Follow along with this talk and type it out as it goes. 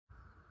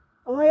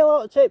Am I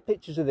allowed to take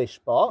pictures of this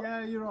spot?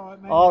 Yeah, you're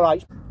right, mate.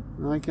 Alright.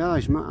 Right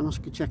guys, Matt and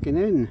Oscar checking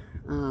in,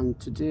 and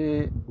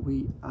today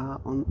we are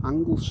on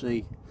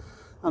Anglesey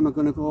and we're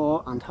going to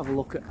go and have a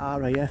look at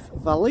RAF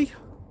Valley.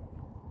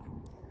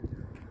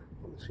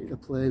 See the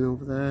plane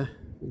over there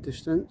in the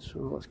distance, so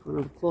let's go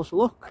and have a closer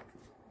look.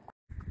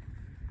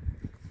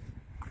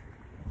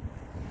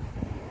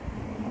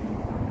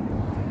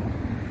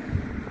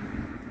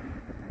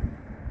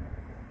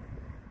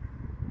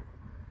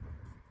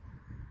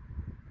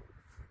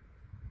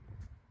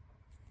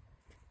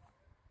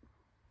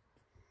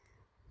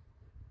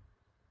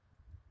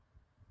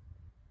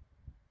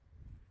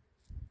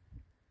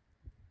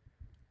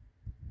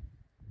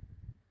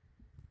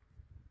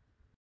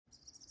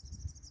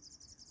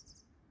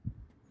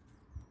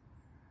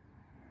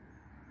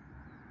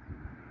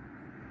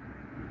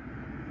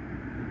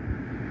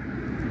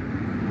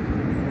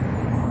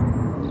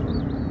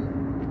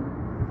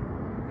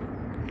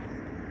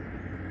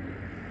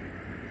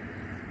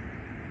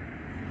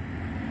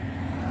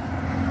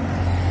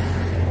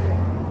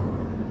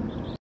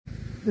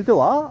 They do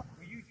what?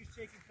 Were you just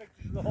taking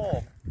pictures of the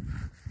hawk?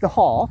 The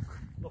hawk?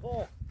 The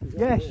hawk?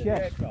 Yes, yes.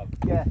 Aircraft?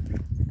 Yeah.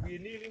 Were you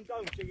kneeling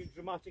down taking a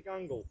dramatic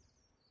angle?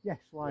 Yes,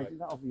 why Right. isn't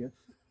that obvious?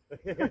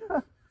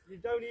 You're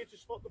down here to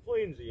spot the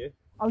planes, are you?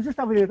 I was just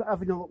having a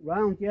look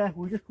round, yeah.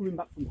 We were just coming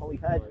back from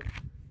Holyhead. Right.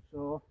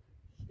 So,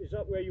 Is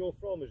that where you're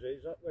from, is it?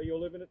 Is that where you're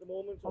living at the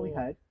moment? or-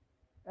 Holyhead?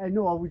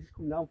 No, I was just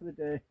coming down for the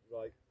day.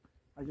 Right.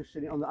 I just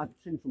seen it on. I'd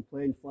seen some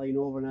planes flying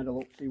over and had a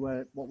look, see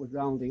what was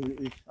rounding.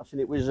 And I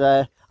seen it was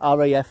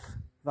RAF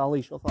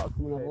Valley, so I thought I'd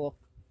come and have a look.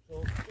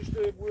 So just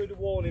a word of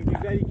warning: be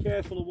very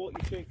careful of what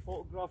you take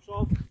photographs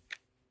of,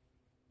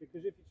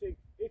 because if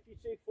you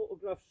take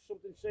photographs of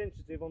something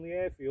sensitive on the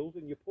airfield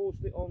and you post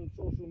it on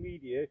social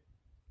media,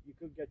 you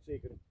could get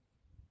taken.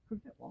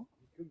 Could get what?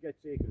 You could get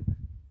taken.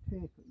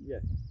 Taken? Yeah.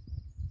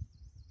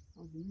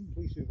 How do you mean?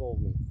 Police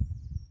involvement.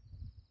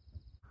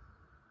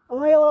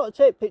 Am I allowed to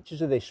take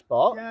pictures of this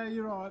spot? Yeah,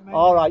 you're right, mate.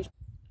 Alright.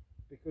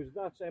 Because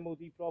that's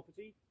MOD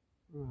property.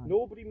 Right.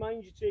 Nobody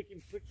minds you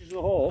taking pictures of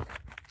the hawk,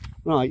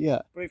 Right,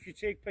 yeah. but if you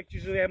take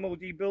pictures of the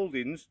MOD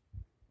buildings,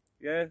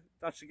 yeah,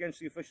 that's against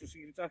the Official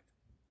Secrets Act.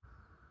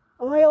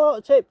 Am I allowed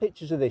to take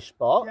pictures of this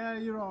spot? Yeah,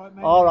 you're right,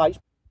 mate. Alright.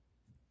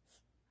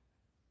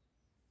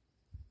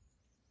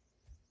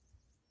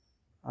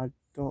 I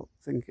don't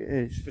think it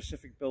is.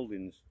 Specific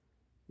buildings.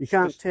 You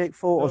can't take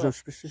photos of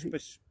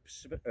specific...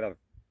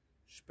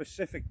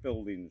 Specific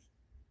buildings.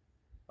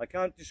 I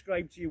can't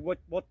describe to you what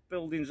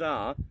buildings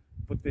are,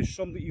 but there's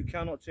some that you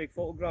cannot take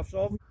photographs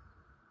of.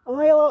 Am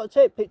I allowed to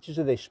take pictures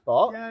of this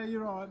spot? Yeah,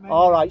 you're right, mate.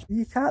 Alright.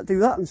 You can't do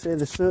that and say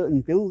there's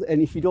certain buildings,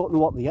 and if you don't know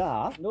what they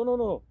are...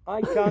 No.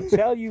 I can't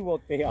tell you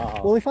what they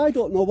are. Well, if I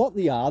don't know what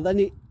they are,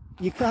 then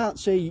you can't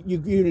say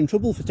you're in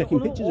trouble for taking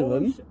pictures of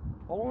them.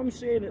 All I'm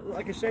saying,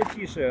 like I said to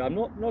you, sir, I'm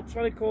not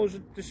trying to cause a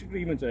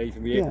disagreement or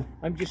anything with you. Yeah.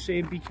 I'm just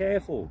saying be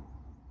careful.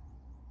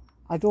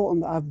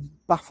 I'm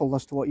baffled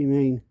as to what you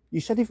mean.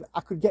 You said if I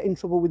could get in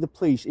trouble with the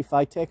police if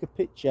I take a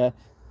picture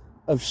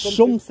of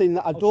something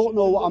that I don't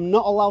know what I'm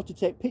not allowed to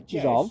take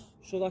pictures of.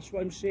 So that's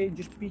what I'm saying,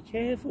 just be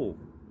careful.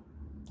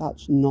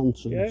 That's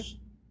nonsense. Yeah?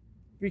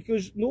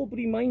 Because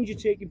nobody minds you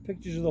taking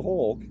pictures of the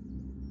hawk,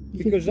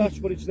 because that's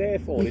what it's there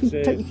for. You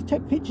can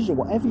take pictures of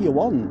whatever you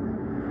want.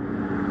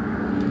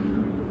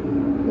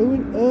 Who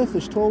on earth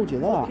has told you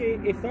that? Okay,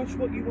 if that's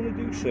what you want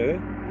to do, sir,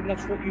 then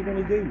that's what you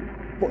want to do.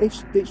 But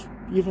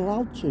you're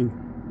allowed to.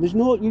 There's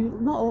no,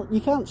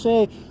 you can't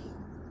say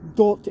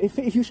don't.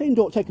 If you're saying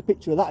don't take a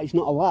picture of that, it's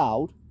not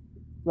allowed.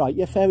 Right?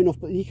 Yeah, fair enough.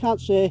 But you can't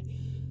say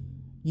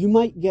you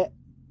might get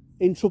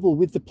in trouble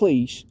with the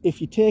police if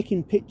you're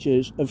taking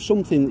pictures of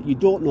something that you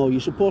don't know you're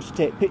supposed to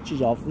take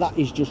pictures of. That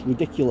is just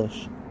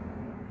ridiculous.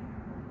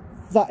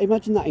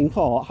 Imagine that in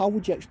court. How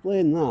would you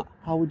explain that?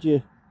 How would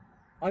you?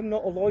 I'm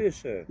not a lawyer,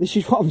 sir. This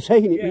is what I'm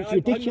saying. Yeah, It's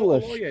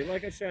ridiculous. I'm not a lawyer.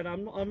 Like I said,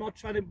 I'm not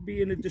trying to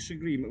be in a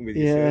disagreement with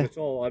you, sir, at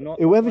all.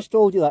 Whoever's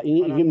told you that, you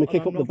need to give them a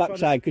kick up the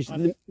backside, because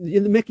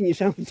you're making you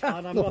sound daft.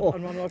 And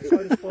I'm not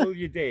trying to spoil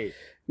your day.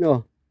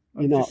 No,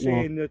 you're not. I'm just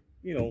saying that,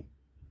 you know,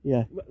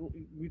 yeah,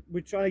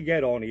 we're trying to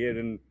get on here,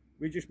 and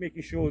we're just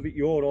making sure that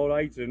you're all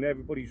right and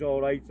everybody's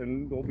all right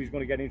and nobody's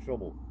going to get in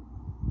trouble.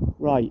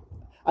 Right.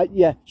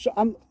 Yeah.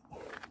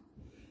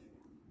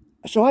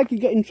 So I could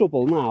get in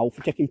trouble now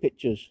for taking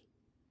pictures.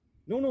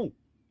 No,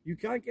 you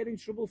can't get in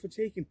trouble for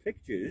taking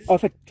pictures. Or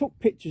if I took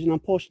pictures and I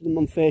posted them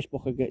on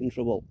Facebook, I'd get in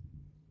trouble.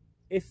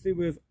 If they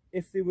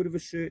were of a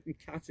certain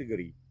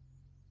category.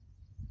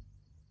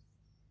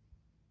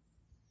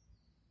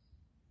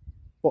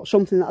 But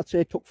something that I'd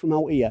say took from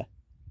out here.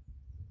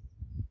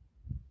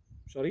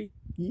 Sorry?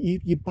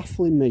 You're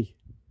baffling me.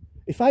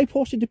 If I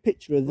posted a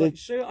picture of the...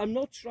 Sir, I'm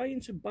not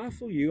trying to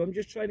baffle you. I'm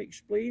just trying to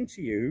explain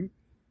to you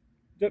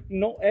that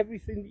not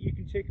everything that you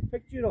can take a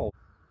picture of.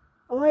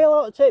 Am I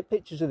allowed to take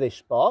pictures of this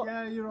spot?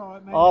 Yeah, you're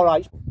right, mate.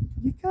 Alright.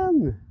 You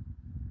can.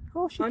 Of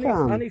course you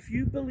can. And if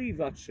you believe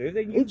that, sir,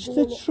 then you it's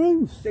the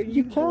truth. Then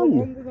you go can.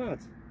 along with that.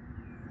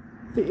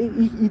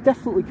 You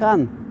definitely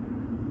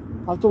can.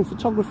 I've done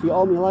photography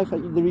all my life.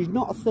 There is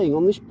not a thing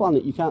on this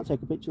planet you can't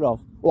take a picture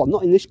of. Well,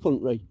 not in this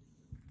country.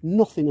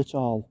 Nothing at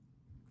all.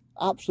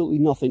 Absolutely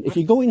nothing. If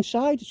you go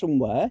inside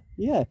somewhere,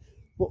 yeah.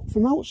 But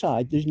from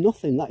outside, there's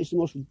nothing. That is the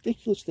most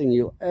ridiculous thing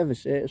you'll ever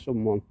say to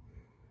someone.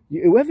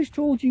 Whoever's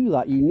told you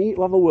that, you need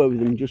to have a word with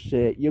them and just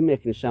say, you're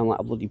making it sound like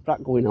a bloody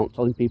prat going out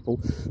telling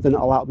people they're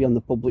not allowed to be on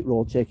the public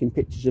road taking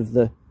pictures of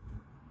the...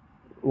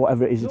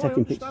 whatever it is, they're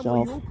taking pictures of. I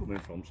understand where you're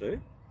coming from, see?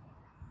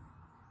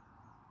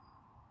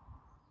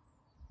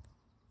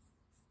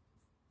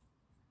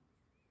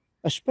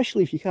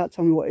 Especially if you can't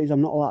tell me what it is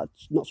I'm not allowed,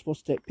 not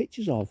supposed to take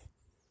pictures of.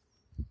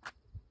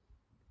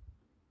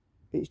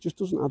 It just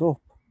doesn't add up.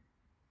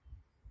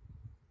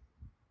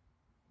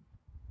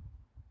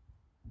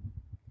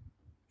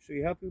 So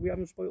you happy we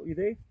haven't spoiled your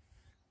day?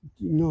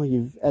 No,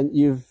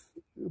 you've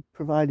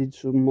provided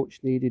some much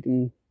needed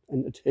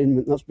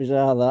entertainment. That's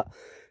bizarre, that.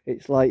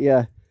 It's like,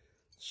 yeah,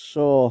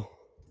 so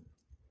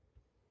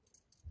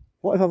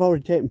what if I've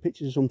already taken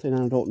pictures of something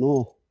and I don't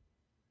know?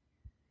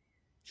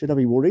 Should I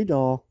be worried,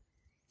 or?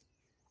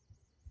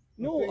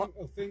 No,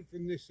 I think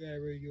from this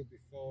area you'll be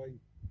fine.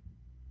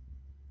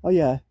 Oh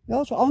yeah,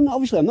 that's what,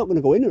 obviously I'm not going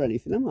to go in or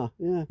anything, am I?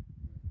 Yeah.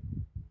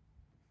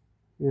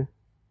 Yeah.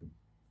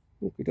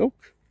 Okie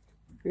doke.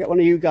 Get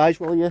one of you guys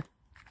while you're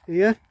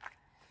here.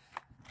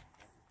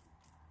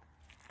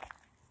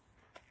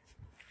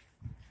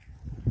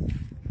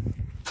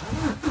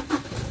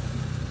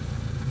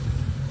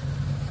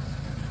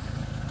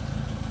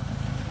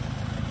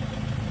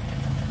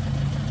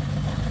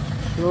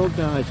 So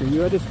guys, have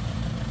you ever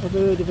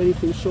heard of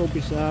anything so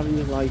bizarre in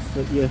your life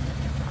that you're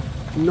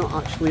not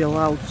actually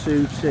allowed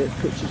to take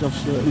pictures of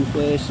certain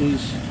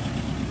places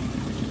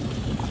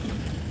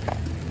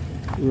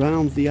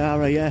around the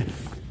RAF?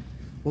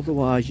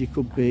 Otherwise you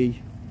could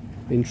be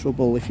in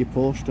trouble if you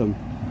post them.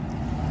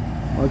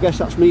 Well, I guess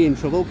that's me in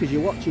trouble because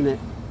you're watching it.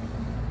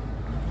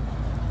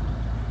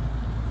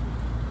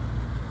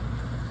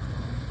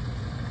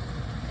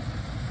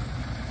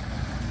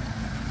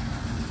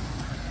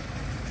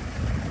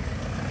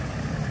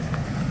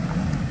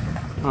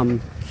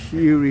 I'm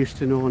curious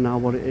to know now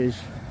what it is,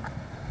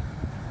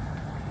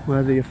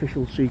 where the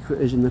official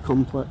secret is in the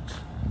complex.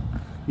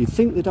 You'd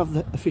think they'd have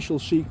the official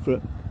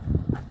secret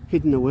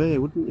hidden away,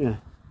 wouldn't you?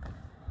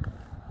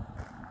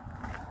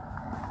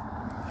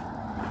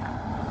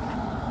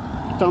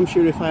 I'm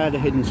sure if I had a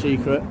hidden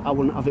secret, I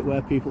wouldn't have it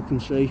where people can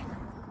see.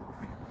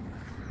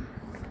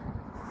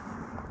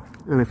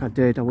 And if I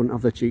did, I wouldn't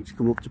have the cheek to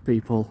come up to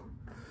people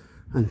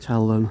and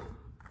tell them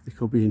they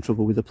could be in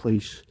trouble with the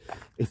police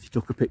if they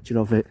took a picture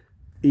of it,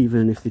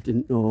 even if they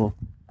didn't know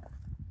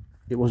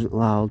it wasn't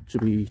allowed to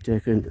be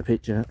taken a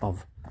picture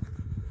of.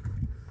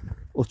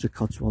 Utter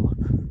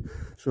codswallop.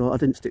 So I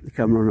didn't stick the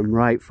camera on them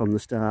right from the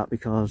start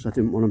because I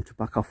didn't want them to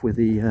back off with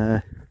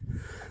the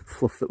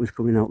fluff that was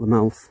coming out the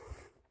mouth.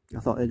 I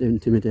thought it'd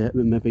intimidate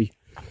them and maybe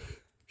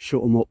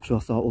shut them up, so I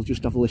thought we'll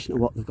just have a listen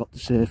to what they've got to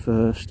say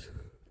first.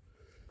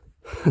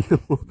 And then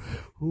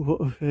we'll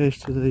put a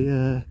face to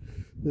the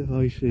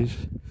voices.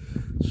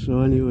 So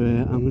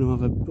anyway, I'm going to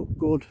have a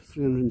good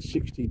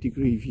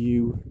 360-degree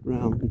view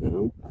round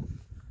now.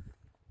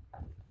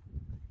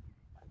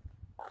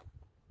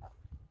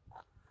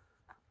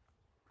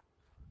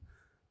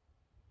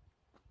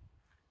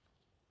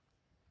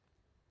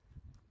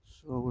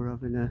 So we're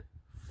having a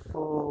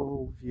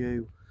full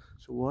view.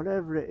 So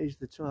whatever it is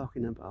they're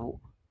talking about,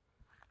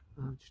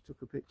 I just took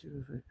a picture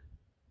of it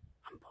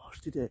and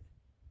posted it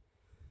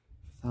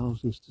for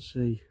thousands to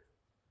see.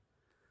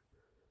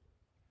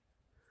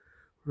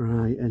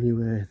 Right,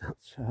 anyway,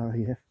 that's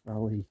RAF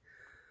Valley.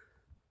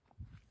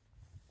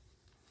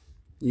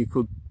 You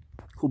could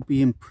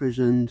be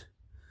imprisoned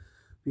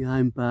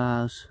behind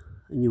bars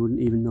and you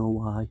wouldn't even know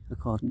why,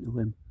 according to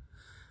him.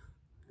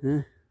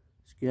 Yeah,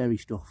 scary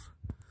stuff.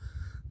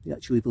 They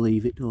actually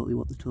believe it, don't they,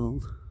 what they're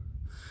told.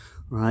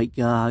 Right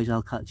guys,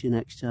 I'll catch you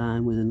next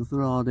time with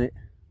another audit.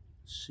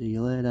 See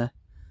you later.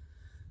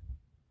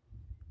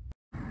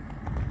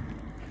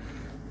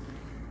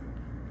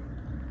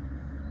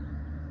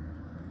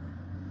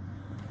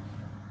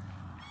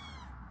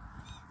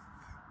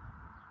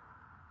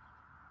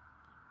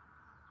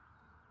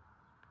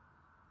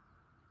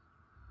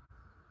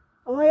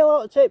 Am I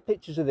allowed to take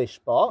pictures of this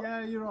spot?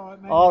 Yeah, you're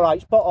right, mate.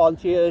 Alright, spot on,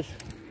 cheers.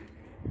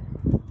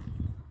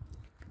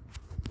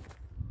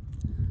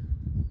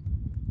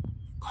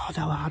 God,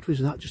 how hard was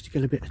that just to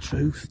get a bit of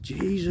truth?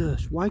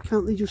 Jesus, why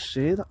can't they just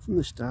say that from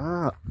the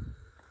start?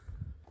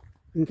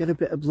 And get a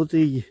bit of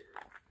bloody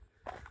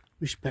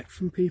respect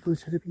from people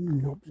instead of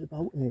being knobs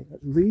about it.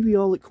 That's really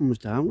all it comes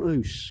down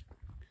to.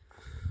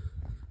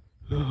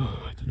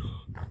 Oh, I don't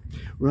know.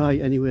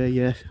 Right, anyway,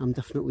 yeah, I'm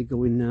definitely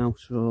going now,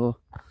 so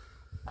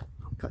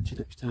I'll catch you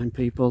next time,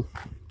 people.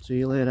 See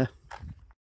you later.